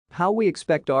How we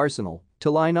expect Arsenal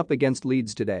to line up against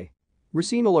Leeds today.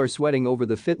 Arsenal are sweating over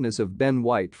the fitness of Ben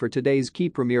White for today's key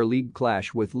Premier League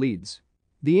clash with Leeds.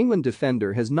 The England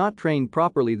defender has not trained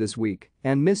properly this week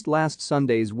and missed last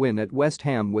Sunday's win at West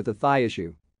Ham with a thigh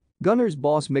issue. Gunners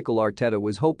boss Mikel Arteta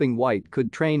was hoping White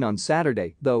could train on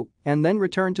Saturday, though, and then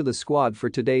return to the squad for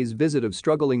today's visit of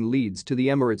struggling Leeds to the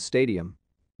Emirates Stadium.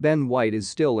 Ben White is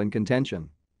still in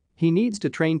contention. He needs to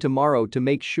train tomorrow to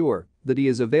make sure that he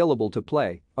is available to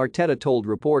play, Arteta told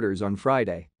reporters on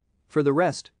Friday. For the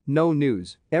rest, no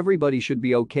news, everybody should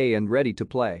be okay and ready to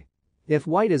play. If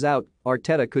White is out,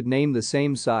 Arteta could name the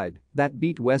same side that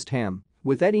beat West Ham,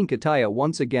 with Eddie Nketiah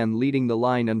once again leading the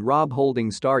line and Rob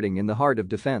Holding starting in the heart of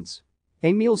defense.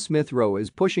 Emile Smith-Rowe is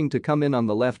pushing to come in on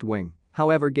the left wing,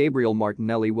 however Gabriel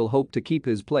Martinelli will hope to keep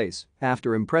his place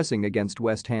after impressing against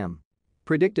West Ham.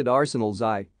 Predicted Arsenal's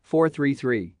I,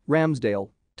 4-3-3, Ramsdale,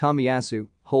 Tomiyasu,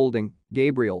 Holding,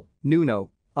 Gabriel, Nuno,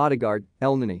 Odegaard,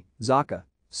 Elneny, Xhaka,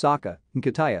 Saka,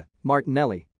 Nketiah,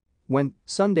 Martinelli. When,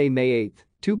 Sunday, May 8,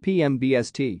 2 p.m.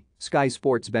 BST, Sky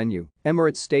Sports venue,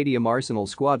 Emirates Stadium. Arsenal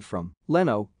squad from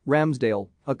Leno, Ramsdale,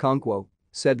 Okonkwo,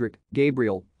 Cedric,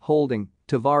 Gabriel, Holding,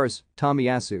 Tavares,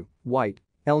 Tomiyasu, White,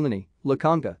 Elneny,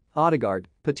 Lokonga, Odegaard,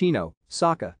 Patino,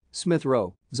 Saka,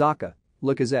 Smith-Rowe, Xhaka,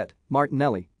 Lacazette,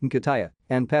 Martinelli, Nketiah,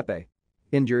 and Pepe.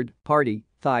 Injured, Partey,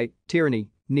 thigh, Tierney,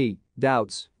 knee,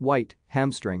 doubts, White,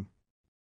 hamstring.